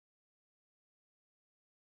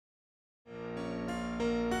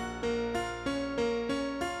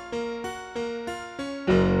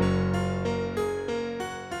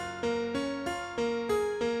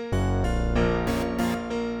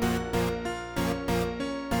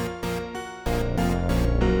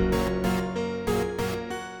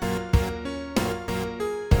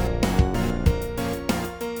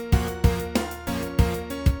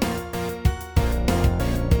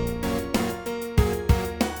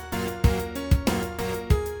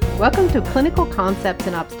Welcome to Clinical Concepts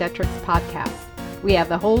in Obstetrics podcast. We have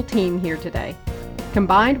the whole team here today.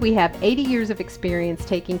 Combined, we have 80 years of experience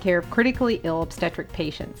taking care of critically ill obstetric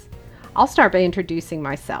patients. I'll start by introducing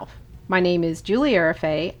myself. My name is Julie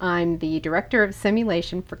Arafeh. I'm the Director of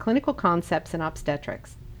Simulation for Clinical Concepts in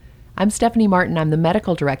Obstetrics. I'm Stephanie Martin. I'm the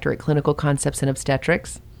Medical Director at Clinical Concepts in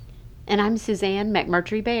Obstetrics. And I'm Suzanne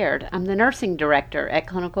McMurtry Baird. I'm the Nursing Director at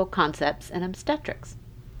Clinical Concepts in Obstetrics.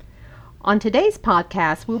 On today's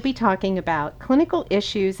podcast, we'll be talking about clinical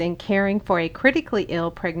issues in caring for a critically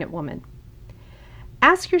ill pregnant woman.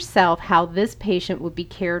 Ask yourself how this patient would be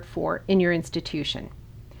cared for in your institution.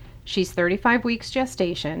 She's 35 weeks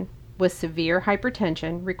gestation with severe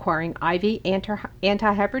hypertension requiring IV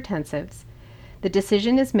antihypertensives. The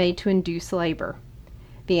decision is made to induce labor.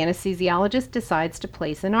 The anesthesiologist decides to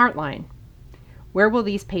place an ART line. Where will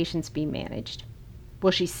these patients be managed?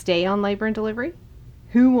 Will she stay on labor and delivery?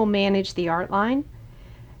 Who will manage the ART line?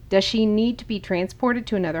 Does she need to be transported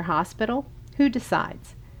to another hospital? Who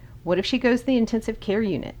decides? What if she goes to the intensive care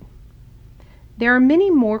unit? There are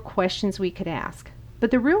many more questions we could ask,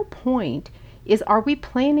 but the real point is, are we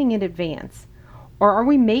planning in advance? Or are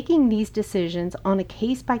we making these decisions on a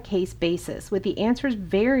case-by-case basis with the answers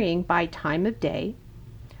varying by time of day,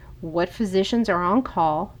 what physicians are on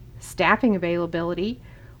call, staffing availability,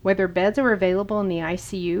 whether beds are available in the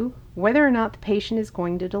ICU, whether or not the patient is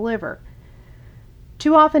going to deliver?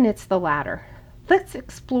 Too often it's the latter. Let's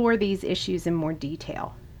explore these issues in more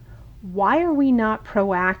detail. Why are we not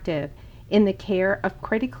proactive in the care of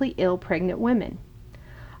critically ill pregnant women?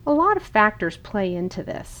 A lot of factors play into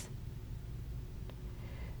this.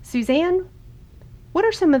 Suzanne, what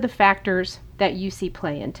are some of the factors that you see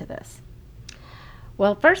play into this?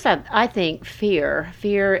 Well, first, I think fear.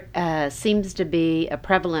 Fear seems to be a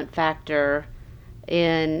prevalent factor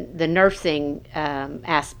in the nursing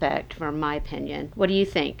aspect, from my opinion. What do you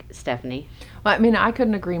think, Stephanie? Well, I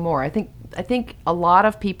couldn't agree more. I think a lot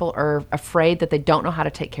of people are afraid that they don't know how to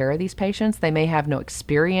take care of these patients. They may have no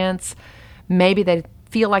experience. Maybe they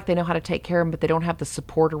feel like they know how to take care of them, but they don't have the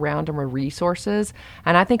support around them or resources.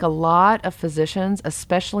 And I think a lot of physicians,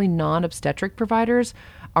 especially non-obstetric providers,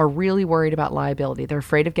 are really worried about liability. They're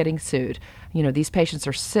afraid of getting sued. These patients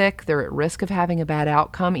are sick. They're at risk of having a bad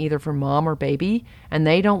outcome, either for mom or baby, and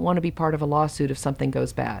they don't want to be part of a lawsuit if something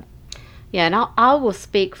goes bad. Yeah, and I will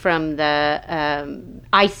speak from the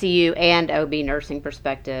ICU and OB nursing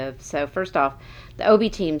perspective. So first off, the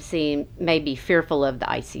OB team may be fearful of the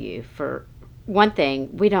ICU. For one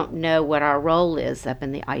thing, we don't know what our role is up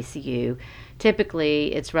in the ICU.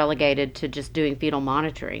 Typically, it's relegated to just doing fetal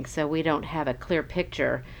monitoring, so we don't have a clear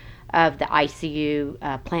picture of the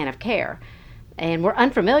ICU plan of care. And we're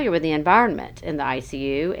unfamiliar with the environment in the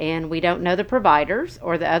ICU, and we don't know the providers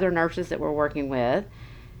or the other nurses that we're working with,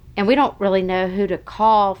 and we don't really know who to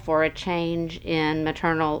call for a change in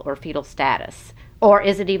maternal or fetal status, or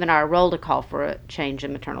is it even our role to call for a change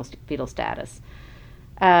in maternal fetal status?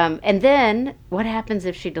 And then what happens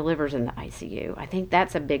if she delivers in the ICU? I think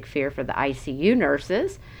that's a big fear for the ICU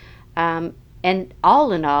nurses. And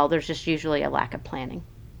all in all, there's just usually a lack of planning.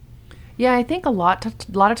 Yeah, I think a lot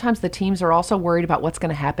of times the teams are also worried about what's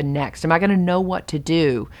going to happen next. Am I going to know what to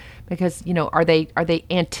do? Because, are they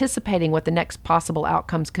anticipating what the next possible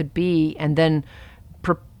outcomes could be, and then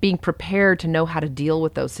being prepared to know how to deal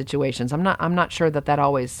with those situations? I'm not sure that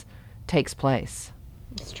always takes place.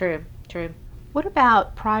 It's true. What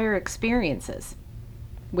about prior experiences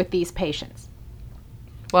with these patients?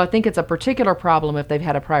 Well, I think it's a particular problem if they've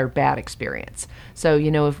had a prior bad experience. So,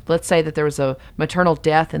 if let's say that there was a maternal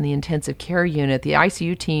death in the intensive care unit, the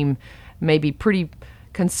ICU team may be pretty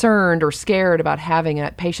concerned or scared about having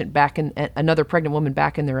a patient another pregnant woman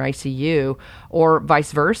back in their ICU, or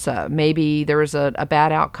vice versa. Maybe there was a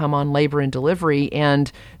bad outcome on labor and delivery, and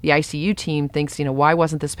the ICU team thinks, why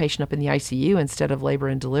wasn't this patient up in the ICU instead of labor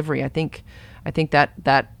and delivery? I think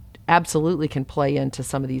that absolutely can play into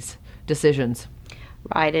some of these decisions.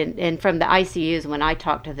 Right, and from the ICUs, when I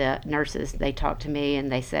talk to the nurses, they talk to me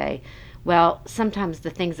and they say, well, sometimes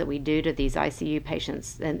the things that we do to these ICU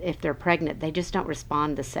patients, and if they're pregnant, they just don't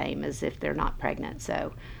respond the same as if they're not pregnant.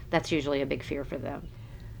 So that's usually a big fear for them.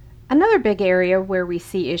 Another big area where we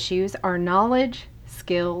see issues are knowledge,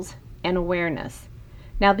 skills, and awareness.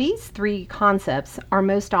 Now, these three concepts are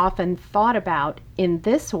most often thought about in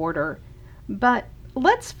this order, but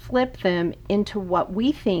let's flip them into what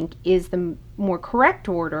we think is the more correct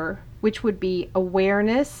order, which would be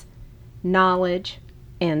awareness, knowledge,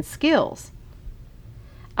 and skills.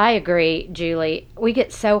 I agree, Julie. We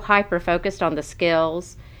get so hyper-focused on the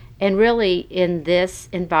skills, and really in this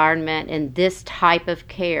environment, in this type of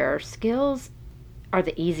care, skills are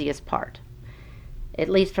the easiest part. at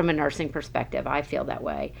least from a nursing perspective. I feel that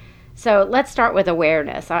way. So let's start with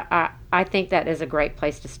awareness. I think that is a great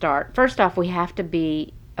place to start. First off, we have to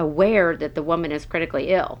be aware that the woman is critically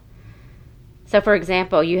ill. So, for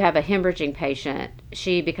example, you have a hemorrhaging patient.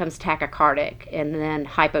 She becomes tachycardic and then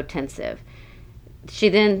hypotensive. She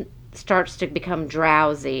then starts to become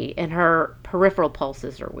drowsy and her peripheral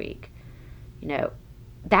pulses are weak.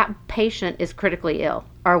 That patient is critically ill.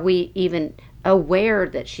 Are we even aware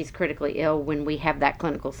that she's critically ill when we have that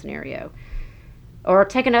clinical scenario? Or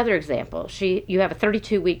take another example. You have a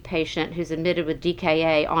 32-week patient who's admitted with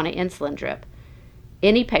DKA on an insulin drip.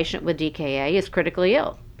 Any patient with DKA is critically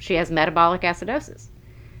ill. She has metabolic acidosis.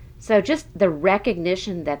 So just the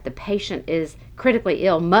recognition that the patient is critically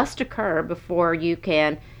ill must occur before you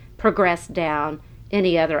can progress down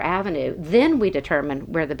any other avenue. Then we determine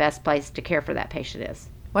where the best place to care for that patient is.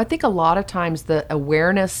 Well, I think a lot of times the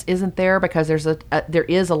awareness isn't there because there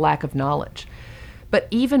is a lack of knowledge. But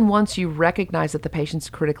even once you recognize that the patient's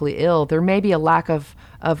critically ill, there may be a lack of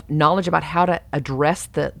knowledge about how to address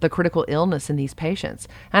the critical illness in these patients.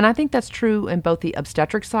 And I think that's true in both the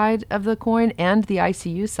obstetric side of the coin and the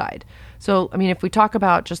ICU side. So, if we talk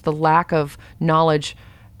about just the lack of knowledge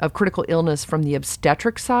of critical illness from the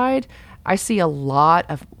obstetric side, I see a lot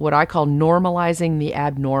of what I call normalizing the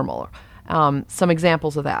abnormal. Some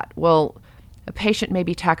examples of that. Well, a patient may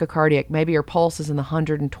be tachycardic, maybe her pulse is in the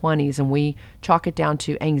 120s, and we chalk it down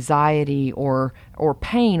to anxiety or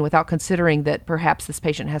pain without considering that perhaps this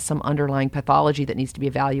patient has some underlying pathology that needs to be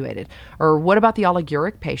evaluated. Or what about the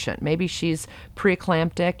oliguric patient? Maybe she's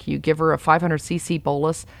preeclamptic, you give her a 500 cc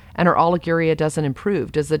bolus, and her oliguria doesn't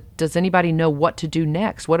improve. Does anybody know what to do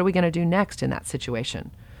next? What are we going to do next in that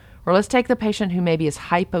situation? Or let's take the patient who maybe is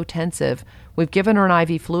hypotensive. We've given her an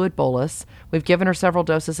IV fluid bolus. We've given her several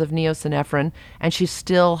doses of neosynephrine, and she's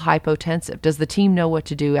still hypotensive. Does the team know what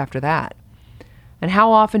to do after that? And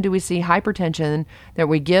how often do we see hypertension that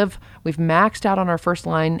we've maxed out on our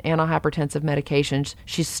first-line antihypertensive medications.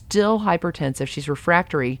 She's still hypertensive. She's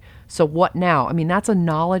refractory. So what now? That's a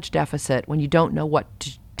knowledge deficit when you don't know what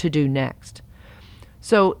to do next.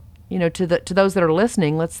 So to those that are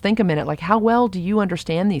listening, let's think a minute, like how well do you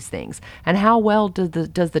understand these things? And how well does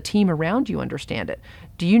the team around you understand it?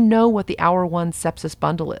 Do you know what the Hour 1 sepsis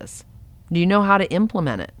bundle is? Do you know how to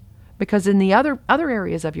implement it? Because in the other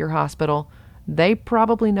areas of your hospital, they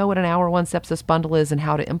probably know what an Hour 1 sepsis bundle is and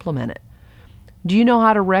how to implement it. Do you know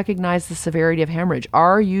how to recognize the severity of hemorrhage?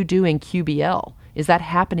 Are you doing QBL? Is that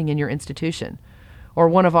happening in your institution? Or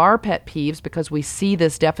one of our pet peeves, because we see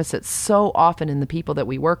this deficit so often in the people that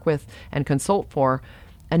we work with and consult for,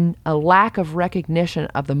 and a lack of recognition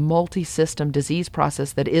of the multi-system disease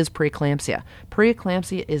process that is preeclampsia.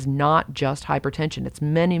 Preeclampsia is not just hypertension. It's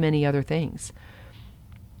many, many other things.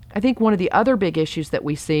 I think one of the other big issues that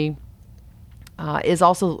we see is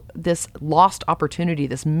also this lost opportunity,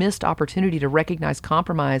 this missed opportunity to recognize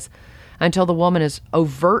compromise until the woman is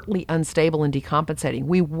overtly unstable and decompensating.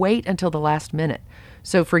 We wait until the last minute.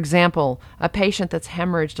 So, for example, a patient that's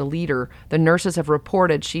hemorrhaged a liter, the nurses have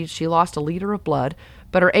reported she lost a liter of blood,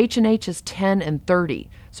 but her H&H is 10 and 30.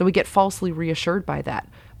 So we get falsely reassured by that.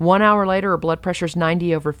 1 hour later, her blood pressure is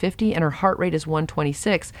 90/50 and her heart rate is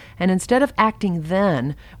 126. And instead of acting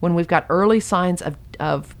then, when we've got early signs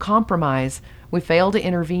of compromise, we fail to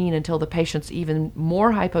intervene until the patient's even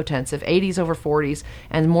more hypotensive, 80s/40s,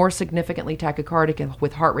 and more significantly tachycardic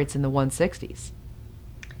with heart rates in the 160s.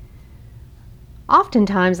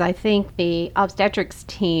 Oftentimes, I think the obstetrics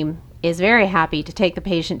team is very happy to take the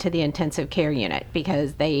patient to the intensive care unit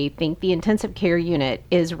because they think the intensive care unit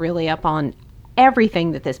is really up on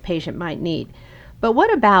everything that this patient might need. But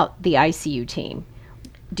what about the ICU team?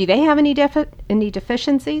 Do they have any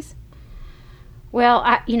deficiencies? Well,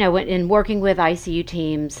 in working with ICU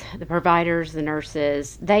teams, the providers, the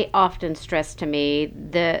nurses, they often stress to me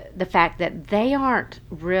the fact that they aren't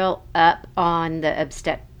real up on the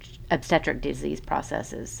obstetric disease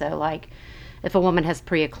processes. So, like, if a woman has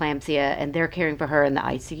preeclampsia and they're caring for her in the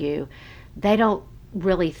ICU, they don't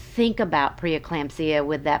really think about preeclampsia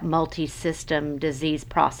with that multi-system disease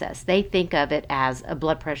process. They think of it as a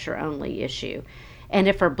blood pressure only issue. And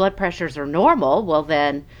if her blood pressures are normal, well,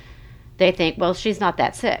 then they think, well, she's not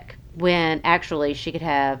that sick, when actually she could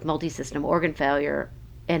have multi-system organ failure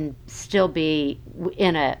and still be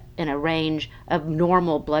in a range of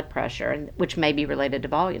normal blood pressure, which may be related to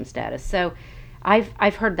volume status. So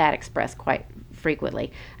I've heard that expressed quite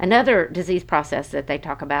frequently. Another disease process that they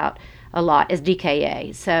talk about a lot is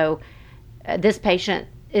DKA. So this patient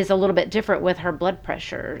is a little bit different with her blood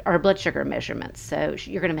pressure or blood sugar measurements. So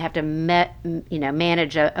you're going to have to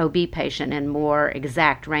manage a OB patient in more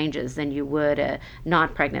exact ranges than you would a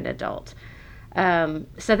non-pregnant adult.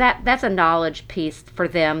 So that's a knowledge piece for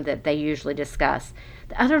them that they usually discuss.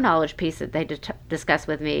 The other knowledge piece that they discuss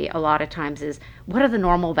with me a lot of times is, what are the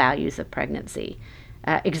normal values of pregnancy?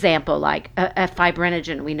 Example, like a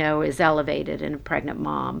fibrinogen we know is elevated in a pregnant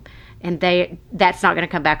mom, and that's not going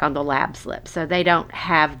to come back on the lab slip. So they don't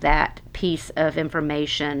have that piece of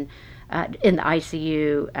information in the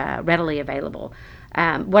ICU readily available.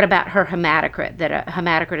 What about her hematocrit? That a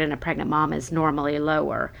hematocrit in a pregnant mom is normally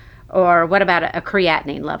lower. Or what about a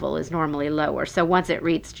creatinine level is normally lower? So once it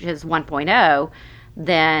reaches 1.0,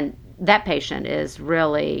 then that patient is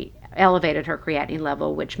really elevated her creatinine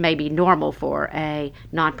level, which may be normal for a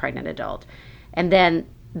non-pregnant adult. And then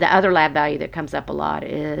the other lab value that comes up a lot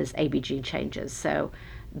is ABG changes. So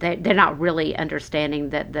they're not really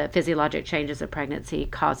understanding that the physiologic changes of pregnancy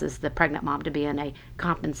causes the pregnant mom to be in a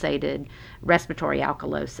compensated respiratory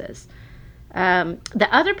alkalosis. The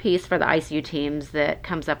other piece for the ICU teams that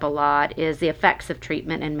comes up a lot is the effects of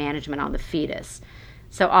treatment and management on the fetus.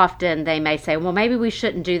 So often they may say, well, maybe we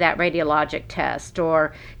shouldn't do that radiologic test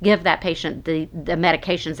or give that patient the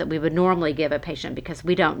medications that we would normally give a patient because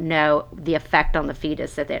we don't know the effect on the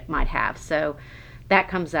fetus that it might have. So that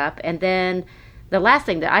comes up. And then the last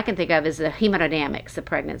thing that I can think of is the hemodynamics of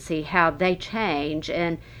pregnancy, how they change.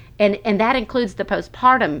 And that includes the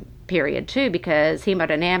postpartum period too, because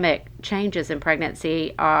hemodynamic changes in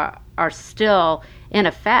pregnancy are still in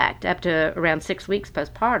effect up to around 6 weeks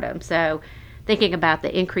postpartum. So thinking about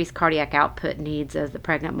the increased cardiac output needs of the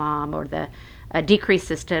pregnant mom or the decreased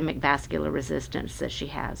systemic vascular resistance that she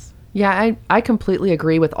has. Yeah, I completely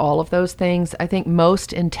agree with all of those things. I think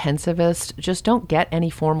most intensivists just don't get any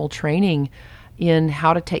formal training in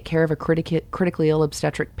how to take care of a critically ill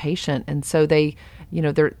obstetric patient. And so they're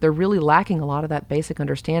really lacking a lot of that basic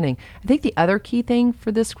understanding. I think the other key thing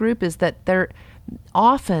for this group is that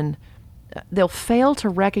they'll fail to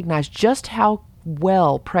recognize just how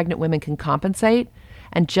well pregnant women can compensate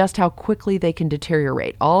and just how quickly they can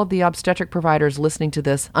deteriorate. All of the obstetric providers listening to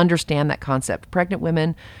this understand that concept. Pregnant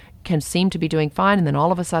women can seem to be doing fine, and then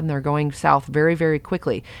all of a sudden they're going south very, very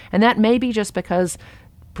quickly. And that may be just because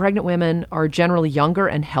pregnant women are generally younger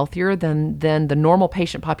and healthier than the normal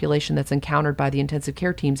patient population that's encountered by the intensive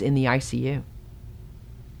care teams in the ICU.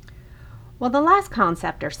 Well, the last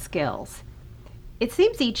concept are skills. It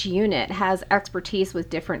seems each unit has expertise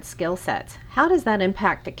with different skill sets. How does that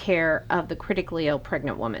impact the care of the critically ill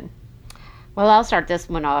pregnant woman? Well, I'll start this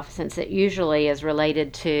one off since it usually is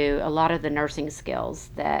related to a lot of the nursing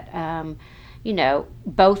skills that,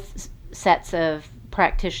 both sets of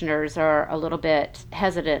practitioners are a little bit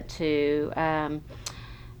hesitant to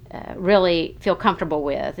really feel comfortable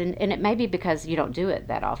with. And it may be because you don't do it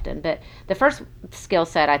that often. But the first skill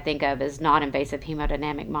set I think of is non-invasive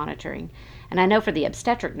hemodynamic monitoring. And I know for the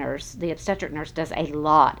obstetric nurse does a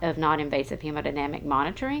lot of non-invasive hemodynamic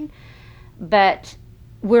monitoring. But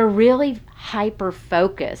we're really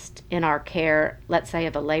hyper-focused in our care, let's say,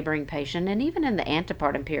 of a laboring patient, and even in the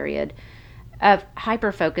antepartum period, of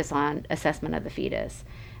hyper-focus on assessment of the fetus.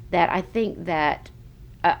 That I think that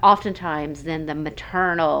oftentimes then the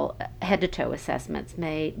maternal head-to-toe assessments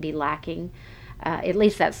may be lacking. At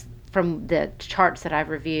least that's from the charts that I've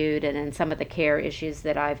reviewed and in some of the care issues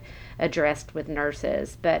that I've addressed with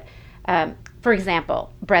nurses. But for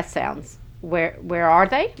example, breath sounds. Where are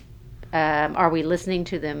they? Are we listening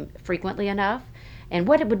to them frequently enough? And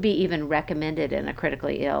what would be even recommended in a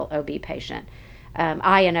critically ill OB patient?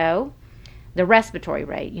 I&O, the respiratory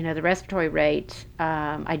rate. The respiratory rate,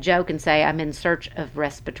 I joke and say I'm in search of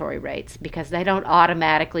respiratory rates because they don't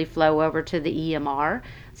automatically flow over to the EMR.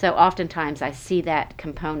 So oftentimes I see that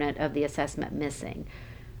component of the assessment missing.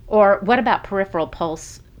 Or what about peripheral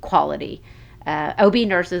pulse quality? OB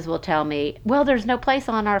nurses will tell me, well, there's no place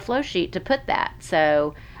on our flow sheet to put that.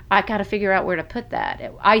 So I got to figure out where to put that.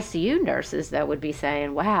 ICU nurses, though, would be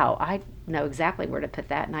saying, wow, I know exactly where to put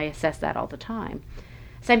that, and I assess that all the time.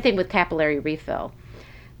 Same thing with capillary refill.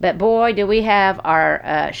 But boy, do we have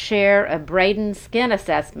our share of Braden skin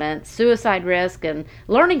assessments, suicide risk, and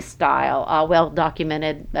learning style all well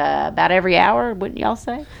documented about every hour, wouldn't y'all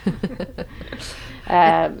say?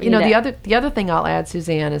 The other thing I'll add,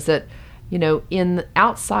 Suzanne, is that in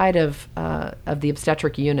outside of the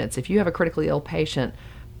obstetric units, if you have a critically ill patient,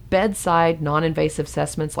 bedside non-invasive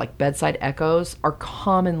assessments like bedside echoes are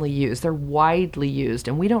commonly used. They're widely used,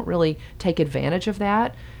 and we don't really take advantage of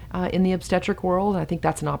that in the obstetric world. And I think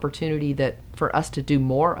that's an opportunity that for us to do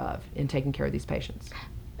more of in taking care of these patients.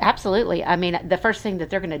 Absolutely. I mean, the first thing that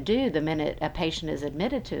they're going to do the minute a patient is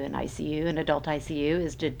admitted to an ICU, an adult ICU,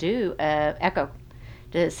 is to do an echo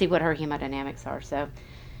to see what her hemodynamics are. So,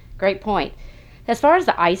 great point. As far as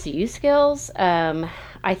the ICU skills,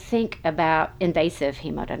 I think about invasive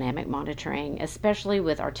hemodynamic monitoring, especially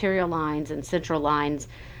with arterial lines and central lines.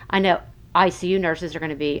 I know ICU nurses are going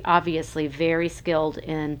to be obviously very skilled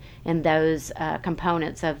in those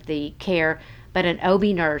components of the care, but an OB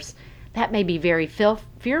nurse, that may be very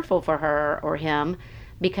fearful for her or him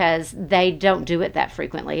because they don't do it that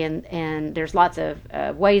frequently. And there's lots of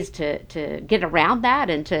ways to get around that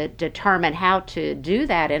and to determine how to do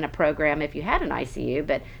that in a program if you had an ICU.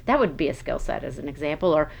 But that would be a skill set as an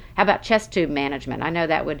example. Or how about chest tube management? I know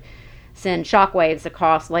that would send shockwaves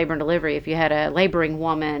across labor and delivery if you had a laboring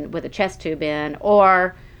woman with a chest tube in,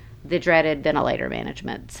 or the dreaded ventilator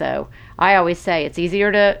management. So I always say it's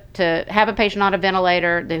easier to have a patient on a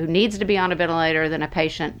ventilator who needs to be on a ventilator than a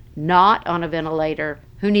patient not on a ventilator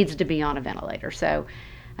who needs to be on a ventilator. So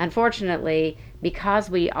unfortunately, because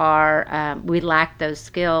we lack those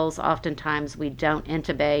skills, oftentimes we don't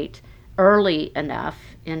intubate early enough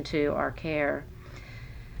into our care.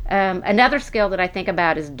 Another skill that I think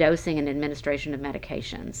about is dosing and administration of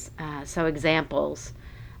medications. So examples,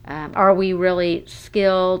 are we really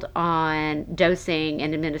skilled on dosing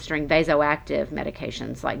and administering vasoactive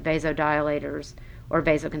medications like vasodilators or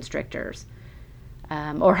vasoconstrictors?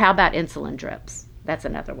 Or how about insulin drips? That's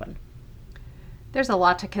another one. There's a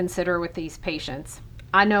lot to consider with these patients.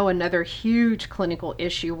 I know another huge clinical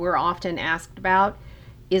issue we're often asked about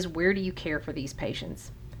is, where do you care for these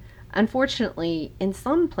patients? Unfortunately, in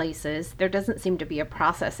some places, there doesn't seem to be a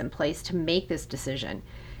process in place to make this decision.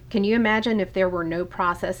 Can you imagine if there were no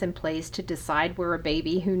process in place to decide where a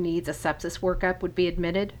baby who needs a sepsis workup would be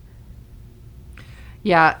admitted?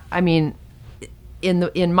 Yeah, I mean,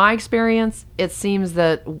 in my experience, it seems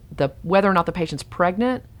that whether or not the patient's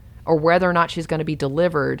pregnant or whether or not she's going to be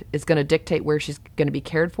delivered is going to dictate where she's going to be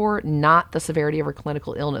cared for, not the severity of her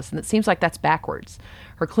clinical illness. And it seems like that's backwards.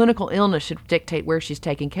 Her clinical illness should dictate where she's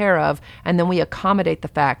taken care of, and then we accommodate the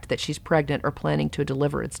fact that she's pregnant or planning to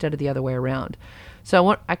deliver instead of the other way around.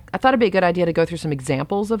 So I thought it'd be a good idea to go through some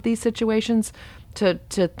examples of these situations to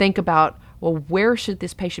think about, well, where should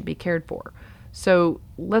this patient be cared for? So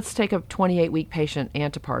let's take a 28-week patient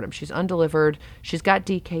antepartum. She's undelivered, she's got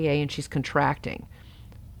DKA, and she's contracting.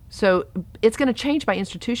 So it's going to change by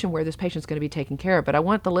institution where this patient's going to be taken care of. But I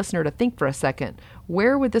want the listener to think for a second,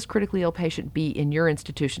 where would this critically ill patient be in your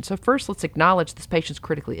institution? So first, let's acknowledge this patient's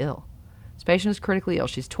critically ill. This patient is critically ill.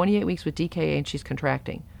 She's 28 weeks with DKA and she's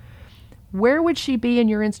contracting. Where would she be in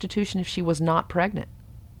your institution if she was not pregnant?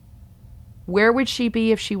 Where would she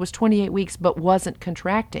be if she was 28 weeks but wasn't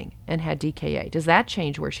contracting and had DKA? Does that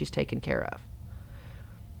change where she's taken care of?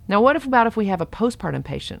 Now, what about if we have a postpartum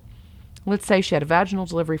patient? Let's say she had a vaginal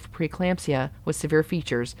delivery for preeclampsia with severe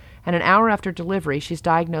features, and an hour after delivery, she's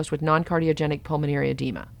diagnosed with non-cardiogenic pulmonary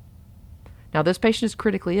edema. Now, this patient is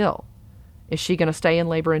critically ill. Is she going to stay in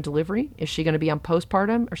labor and delivery? Is she going to be on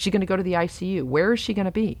postpartum? Or is she going to go to the ICU? Where is she going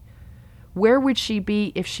to be? Where would she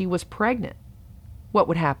be if she was pregnant? What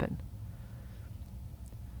would happen?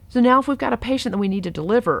 So now if we've got a patient that we need to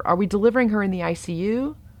deliver, are we delivering her in the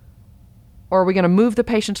ICU? Or are we going to move the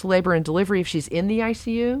patient to labor and delivery if she's in the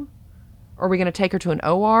ICU? Are we going to take her to an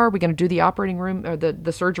OR? Are we going to do the operating room or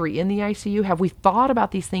the surgery in the ICU? Have we thought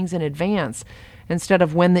about these things in advance instead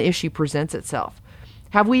of when the issue presents itself?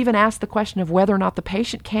 Have we even asked the question of whether or not the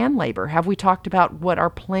patient can labor? Have we talked about what our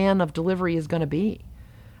plan of delivery is going to be?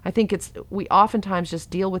 I think we oftentimes just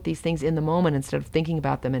deal with these things in the moment instead of thinking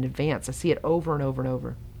about them in advance. I see it over and over and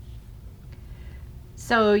over.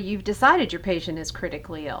 So you've decided your patient is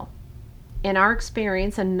critically ill. In our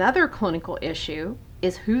experience, another clinical issue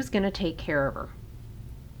is who's going to take care of her.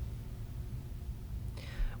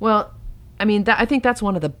 Well, I mean, I think that's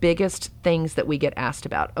one of the biggest things that we get asked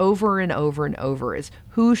about over and over and over is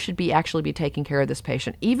who should actually be taking care of this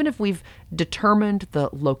patient. Even if we've determined the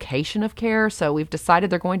location of care, so we've decided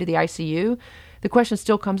they're going to the ICU, the question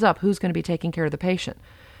still comes up, who's going to be taking care of the patient?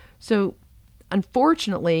 So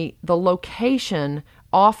unfortunately, the location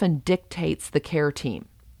often dictates the care team.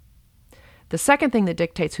 The second thing that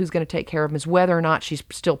dictates who's going to take care of them is whether or not she's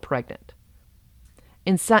still pregnant.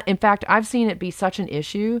 In fact, I've seen it be such an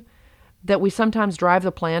issue that we sometimes drive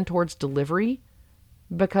the plan towards delivery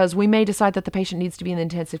because we may decide that the patient needs to be in the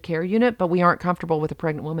intensive care unit, but we aren't comfortable with a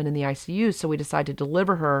pregnant woman in the ICU, so we decide to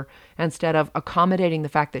deliver her instead of accommodating the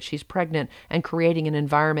fact that she's pregnant and creating an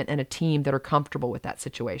environment and a team that are comfortable with that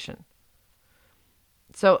situation.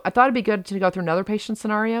 So I thought it'd be good to go through another patient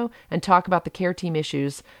scenario and talk about the care team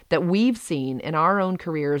issues that we've seen in our own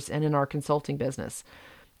careers and in our consulting business.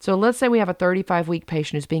 So let's say we have a 35-week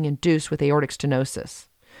patient who's being induced with aortic stenosis,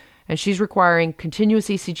 and she's requiring continuous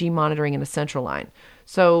ECG monitoring in a central line.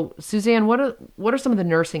 So Suzanne, what are some of the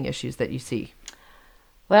nursing issues that you see?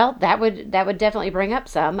 Well, that would definitely bring up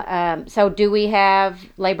some. So, do we have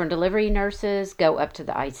labor and delivery nurses go up to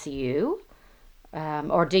the ICU,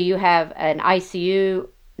 or do you have an ICU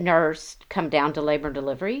nurse come down to labor and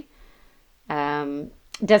delivery?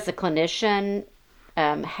 Does the clinician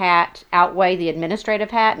hat outweigh the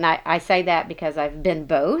administrative hat? And I say that because I've been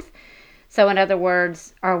both. So, in other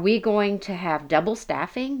words, are we going to have double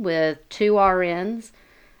staffing with 2 RNs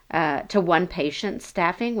to 1 patient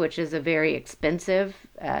staffing, which is a very expensive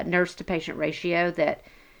nurse to patient ratio? That,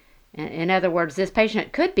 in other words, this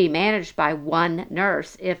patient could be managed by 1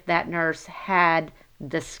 nurse if that nurse had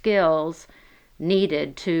the skills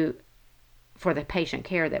needed for the patient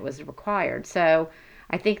care that was required. So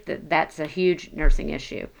I think that that's a huge nursing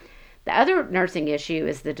issue. The other nursing issue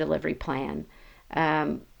is the delivery plan.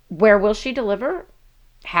 Where will she deliver?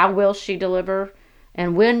 How will she deliver?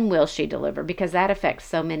 And when will she deliver? Because that affects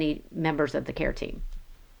so many members of the care team.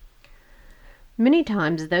 Many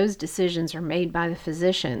times those decisions are made by the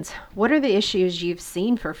physicians. What are the issues you've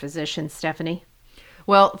seen for physicians, Stephanie?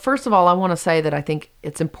 Well, first of all, I want to say that I think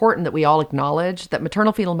it's important that we all acknowledge that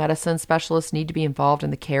maternal fetal medicine specialists need to be involved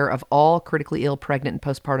in the care of all critically ill pregnant and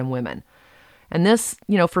postpartum women. And this,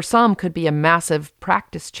 for some could be a massive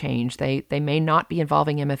practice change. They may not be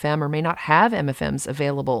involving MFM or may not have MFMs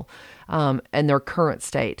available in their current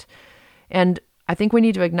state. And I think we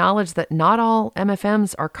need to acknowledge that not all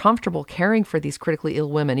MFMs are comfortable caring for these critically ill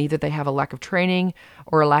women. Either they have a lack of training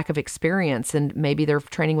or a lack of experience, and maybe their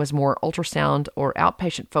training was more ultrasound or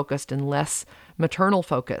outpatient focused and less maternal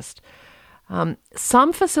focused.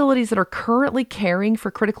 Some facilities that are currently caring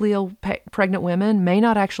for critically ill pregnant women may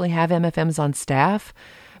not actually have MFMs on staff,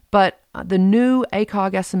 but the new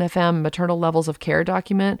ACOG SMFM maternal levels of care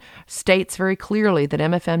document states very clearly that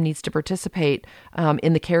MFM needs to participate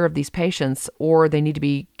in the care of these patients, or they need to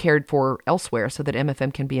be cared for elsewhere so that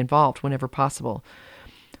MFM can be involved whenever possible.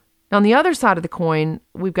 Now, on the other side of the coin,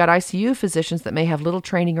 we've got ICU physicians that may have little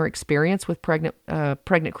training or experience with pregnant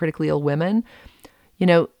critically ill women.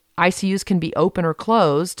 ICUs can be open or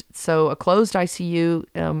closed. So a closed ICU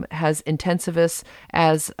has intensivists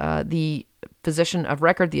as the physician of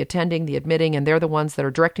record, the attending, the admitting, and they're the ones that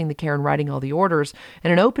are directing the care and writing all the orders.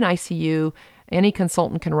 In an open ICU, any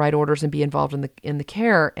consultant can write orders and be involved in the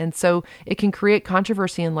care. And so it can create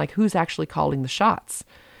controversy in who's actually calling the shots.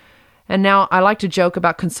 And now I like to joke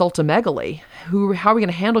about consultamegaly. How are we going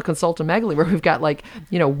to handle consultamegaly where we've got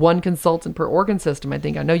 1 consultant per organ system? I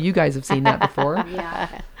know you guys have seen that before.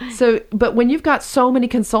 Yeah. So, but when you've got so many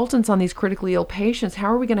consultants on these critically ill patients, how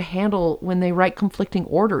are we going to handle when they write conflicting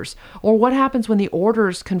orders? Or what happens when the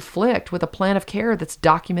orders conflict with a plan of care that's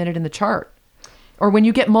documented in the chart? Or when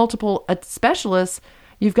you get multiple specialists,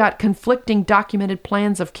 you've got conflicting documented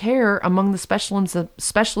plans of care among the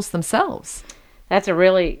specialists themselves. That's a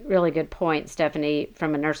really, really good point, Stephanie,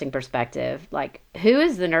 from a nursing perspective. Who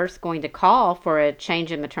is the nurse going to call for a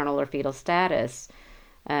change in maternal or fetal status?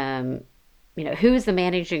 Who is the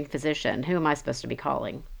managing physician? Who am I supposed to be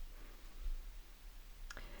calling?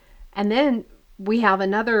 And then we have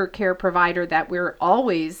another care provider that we're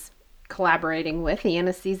always collaborating with, the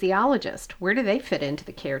anesthesiologist. Where do they fit into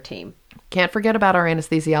the care team? Can't forget about our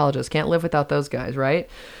anesthesiologists. Can't live without those guys, right?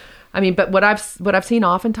 But what I've seen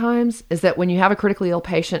oftentimes is that when you have a critically ill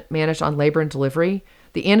patient managed on labor and delivery,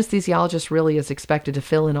 the anesthesiologist really is expected to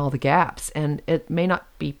fill in all the gaps. And it may not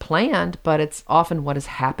be planned, but it's often what is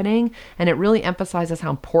happening. And it really emphasizes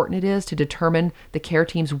how important it is to determine the care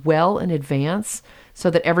teams well in advance so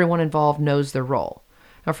that everyone involved knows their role.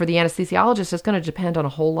 Now, for the anesthesiologist, it's going to depend on a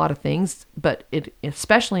whole lot of things, but it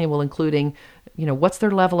especially will including, what's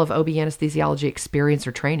their level of OB anesthesiology experience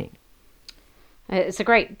or training. It's a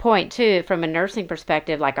great point, too, from a nursing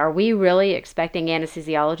perspective. Are we really expecting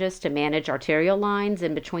anesthesiologists to manage arterial lines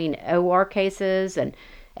in between OR cases and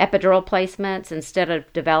epidural placements instead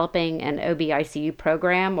of developing an OB-ICU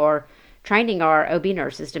program or training our OB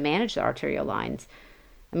nurses to manage the arterial lines?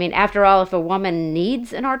 After all, if a woman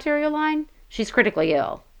needs an arterial line, she's critically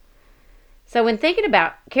ill. So when thinking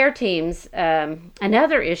about care teams,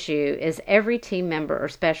 another issue is every team member or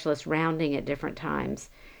specialist rounding at different times.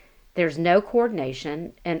 There's no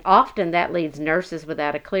coordination, and often that leaves nurses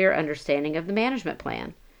without a clear understanding of the management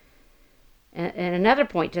plan. And another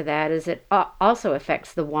point to that is it also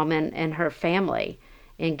affects the woman and her family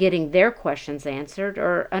in getting their questions answered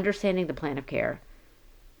or understanding the plan of care.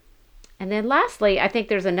 And then lastly, I think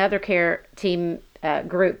there's another care team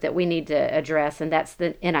group that we need to address, and that's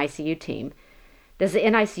the NICU team. Does the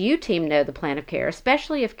NICU team know the plan of care,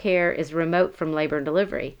 especially if care is remote from labor and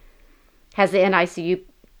delivery? Has the NICU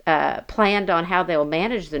planned on how they'll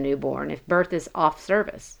manage the newborn if birth is off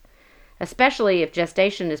service? especially if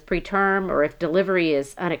gestation is preterm or if delivery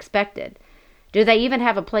is unexpected? Do they even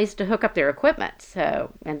have a place to hook up their equipment?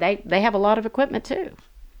 So, and they have a lot of equipment too.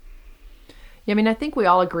 Yeah, I mean, I think we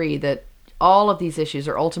all agree that all of these issues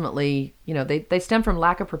are ultimately, they stem from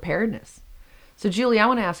lack of preparedness. So, Julie, I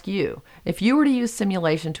want to ask you, if you were to use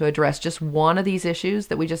simulation to address just one of these issues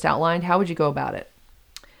that we just outlined, how would you go about it?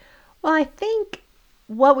 Well, I think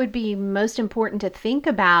what would be most important to think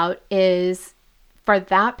about is, for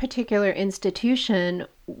that particular institution,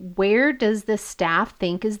 where does the staff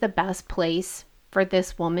think is the best place for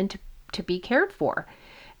this woman to be cared for?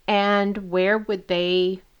 And where would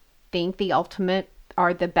they think the ultimate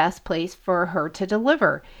are the best place for her to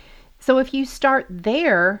deliver? So if you start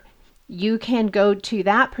there, you can go to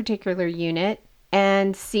that particular unit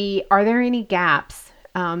and see, are there any gaps?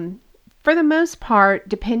 For the most part,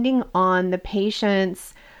 depending on the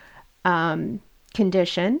patient's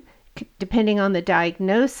condition, depending on the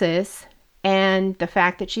diagnosis and the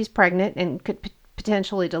fact that she's pregnant and could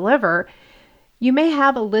potentially deliver, you may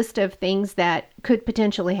have a list of things that could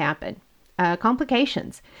potentially happen,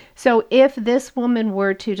 complications. So if this woman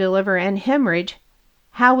were to deliver and hemorrhage,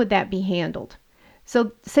 how would that be handled?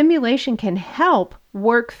 So simulation can help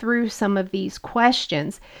work through some of these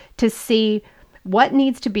questions to see what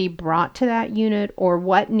needs to be brought to that unit or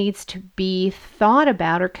what needs to be thought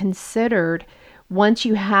about or considered once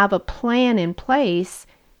you have a plan in place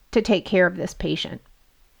to take care of this patient.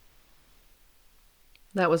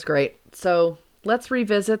 That was great. So let's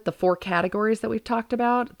revisit the 4 categories that we've talked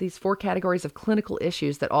about, these 4 categories of clinical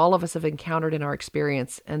issues that all of us have encountered in our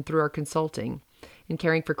experience and through our consulting in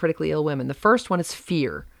caring for critically ill women. The first one is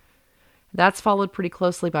fear. That's followed pretty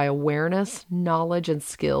closely by awareness, knowledge, and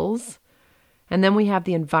skills. And then we have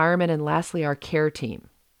the environment, and lastly, our care team.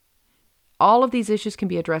 All of these issues can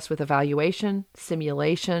be addressed with evaluation,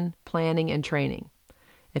 simulation, planning, and training.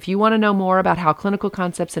 If you want to know more about how clinical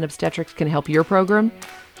concepts in obstetrics can help your program,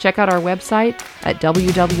 check out our website at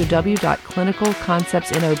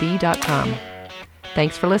www.clinicalconceptsnob.com.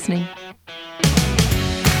 Thanks for listening.